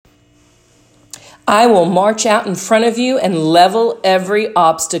I will march out in front of you and level every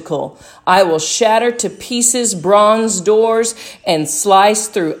obstacle. I will shatter to pieces bronze doors and slice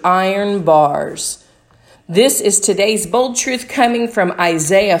through iron bars. This is today's bold truth coming from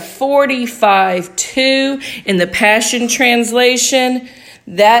Isaiah 45:2 in the Passion Translation.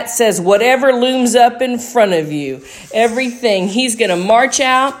 That says, whatever looms up in front of you, everything, he's going to march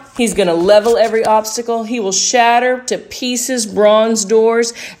out. He's going to level every obstacle. He will shatter to pieces bronze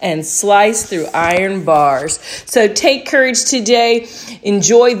doors and slice through iron bars. So take courage today.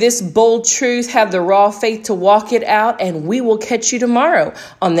 Enjoy this bold truth. Have the raw faith to walk it out. And we will catch you tomorrow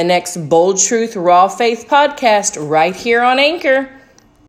on the next Bold Truth Raw Faith podcast right here on Anchor.